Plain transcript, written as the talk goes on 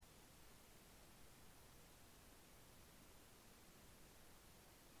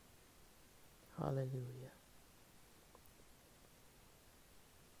Hallelujah.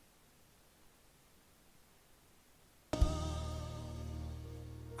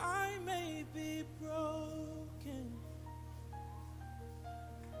 I may be broken,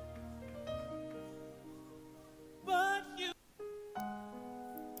 but you.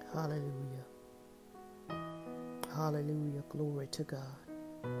 Hallelujah. Hallelujah. Glory to God.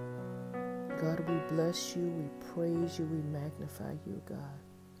 God, we bless you, we praise you, we magnify you, God.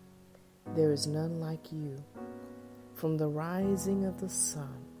 There is none like you. From the rising of the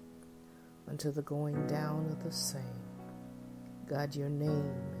sun until the going down of the same, God, your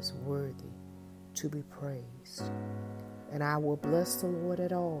name is worthy to be praised. And I will bless the Lord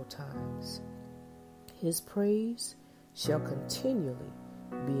at all times. His praise shall continually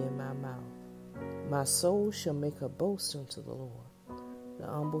be in my mouth. My soul shall make a boast unto the Lord. The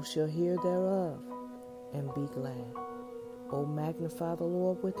humble shall hear thereof and be glad. O magnify the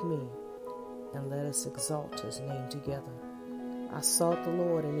Lord with me, and let us exalt his name together. I sought the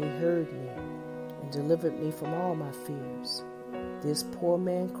Lord, and he heard me, and delivered me from all my fears. This poor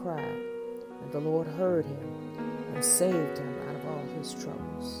man cried, and the Lord heard him, and saved him out of all his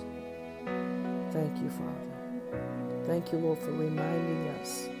troubles. Thank you, Father. Thank you, Lord, for reminding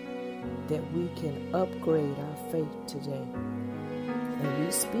us that we can upgrade our faith today. And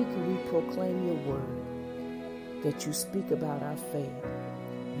we speak and we proclaim your word, that you speak about our faith.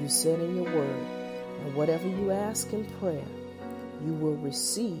 You said in your word, and whatever you ask in prayer, you will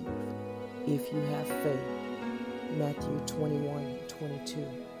receive if you have faith. Matthew 21:22.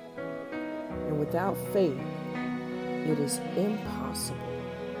 And without faith, it is impossible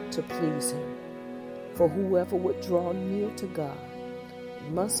to please him. For whoever would draw near to God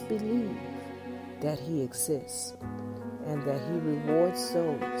must believe that he exists, and that he rewards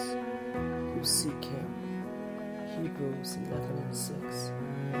those who seek him. Hebrews 11:6.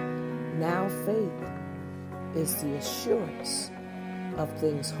 Now faith is the assurance of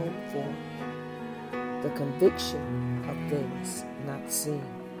things hoped for, the conviction of things not seen.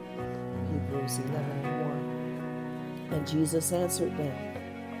 Hebrews 11:1. And Jesus answered them,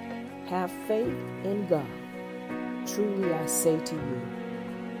 have faith in God. Truly I say to you,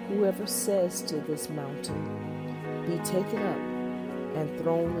 whoever says to this mountain, be taken up and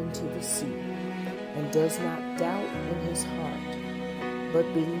thrown into the sea, and does not doubt in his heart,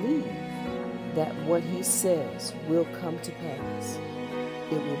 but believe that what he says will come to pass,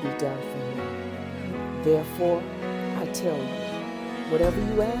 it will be done for him. Therefore, I tell you, whatever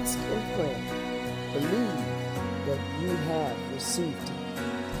you ask in prayer, believe that you have received it,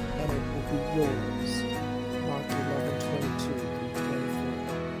 and it will be yours. Mark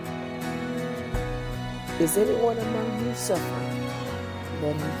 11:22-24. Is anyone among you suffering?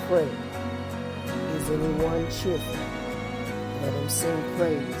 Let him pray. Is anyone cheerful? Let him sing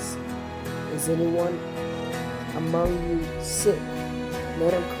praise. Is anyone among you sick?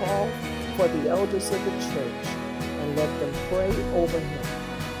 Let him call for the elders of the church, and let them pray over him,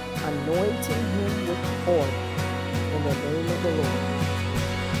 anointing him with oil in the name of the Lord.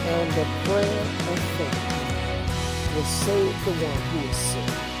 And the prayer of faith will save the one who is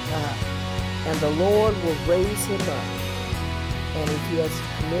sick. And the Lord will raise him up. And if he has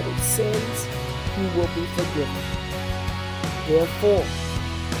committed sins, he will be forgiven. Therefore,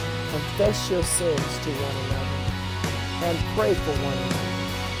 confess your sins to one another, and pray for one another,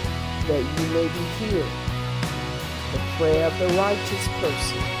 that you may be healed. The prayer of the righteous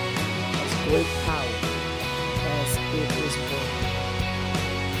person has great power, as it is written.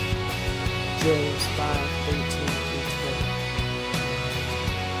 James 5:18-20.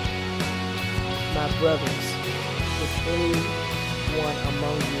 My brothers, if anyone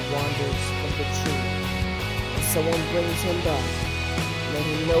among you wanders from the truth, and someone brings him back, let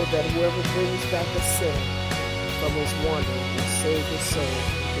him know that whoever brings back a sinner from his wandering will save his soul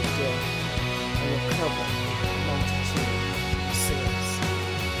from death, and will cover a multitude of sins.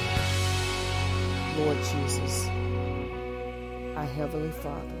 Lord Jesus, our Heavenly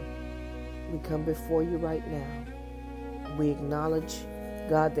Father, we come before you right now. We acknowledge,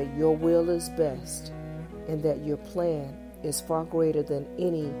 God, that your will is best, and that your plan is far greater than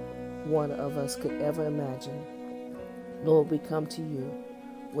any one of us could ever imagine. Lord, we come to you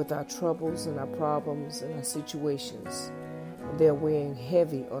with our troubles and our problems and our situations, and they're weighing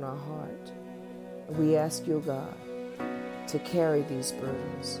heavy on our heart. And we ask you, God, to carry these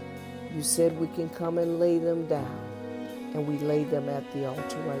burdens. You said we can come and lay them down, and we lay them at the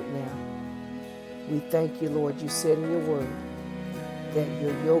altar right now. We thank you, Lord. You said in your word that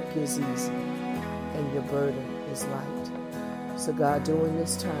your yoke is easy and your burden is light. So God, during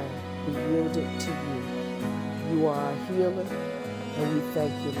this time, we yield it to you. You are our healer, and we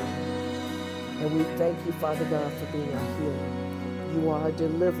thank you, Lord. And we thank you, Father God, for being our healer. You are a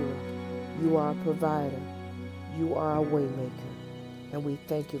deliverer. You are a provider. You are a waymaker. And we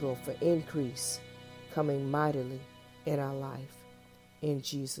thank you, Lord, for increase coming mightily in our life. In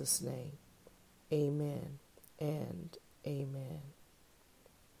Jesus' name, amen and amen.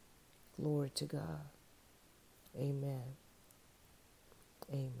 Glory to God. Amen.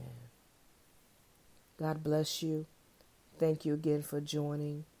 Amen. God bless you. Thank you again for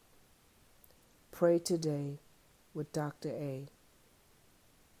joining. Pray today with Dr. A.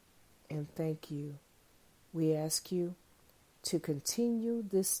 And thank you. We ask you to continue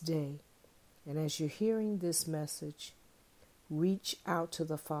this day. And as you're hearing this message, reach out to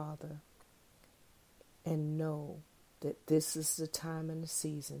the Father and know that this is the time and the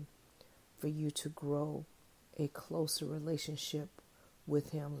season for you to grow a closer relationship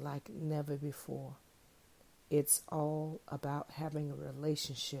with Him like never before. It's all about having a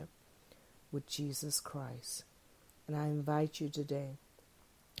relationship with Jesus Christ. And I invite you today,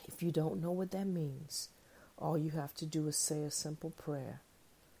 if you don't know what that means, all you have to do is say a simple prayer.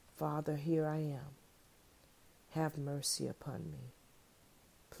 Father, here I am. Have mercy upon me.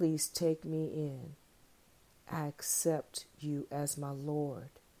 Please take me in. I accept you as my Lord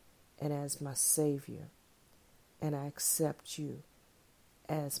and as my Savior. And I accept you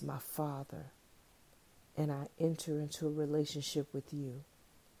as my Father. And I enter into a relationship with you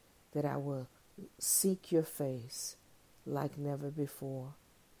that I will seek your face like never before.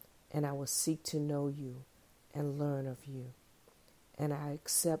 And I will seek to know you and learn of you. And I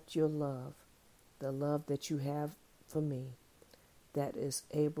accept your love, the love that you have for me, that is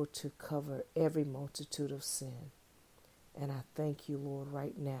able to cover every multitude of sin. And I thank you, Lord,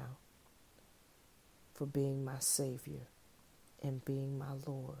 right now for being my Savior and being my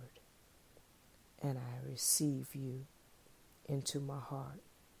Lord. And I receive you into my heart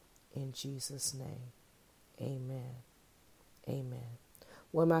in Jesus' name. Amen. Amen.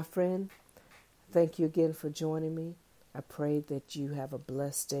 Well, my friend, thank you again for joining me. I pray that you have a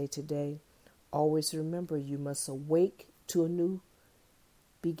blessed day today. Always remember, you must awake to a new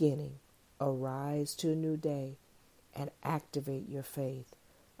beginning, arise to a new day, and activate your faith.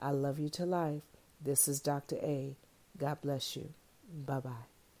 I love you to life. This is Dr. A. God bless you.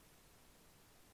 Bye-bye.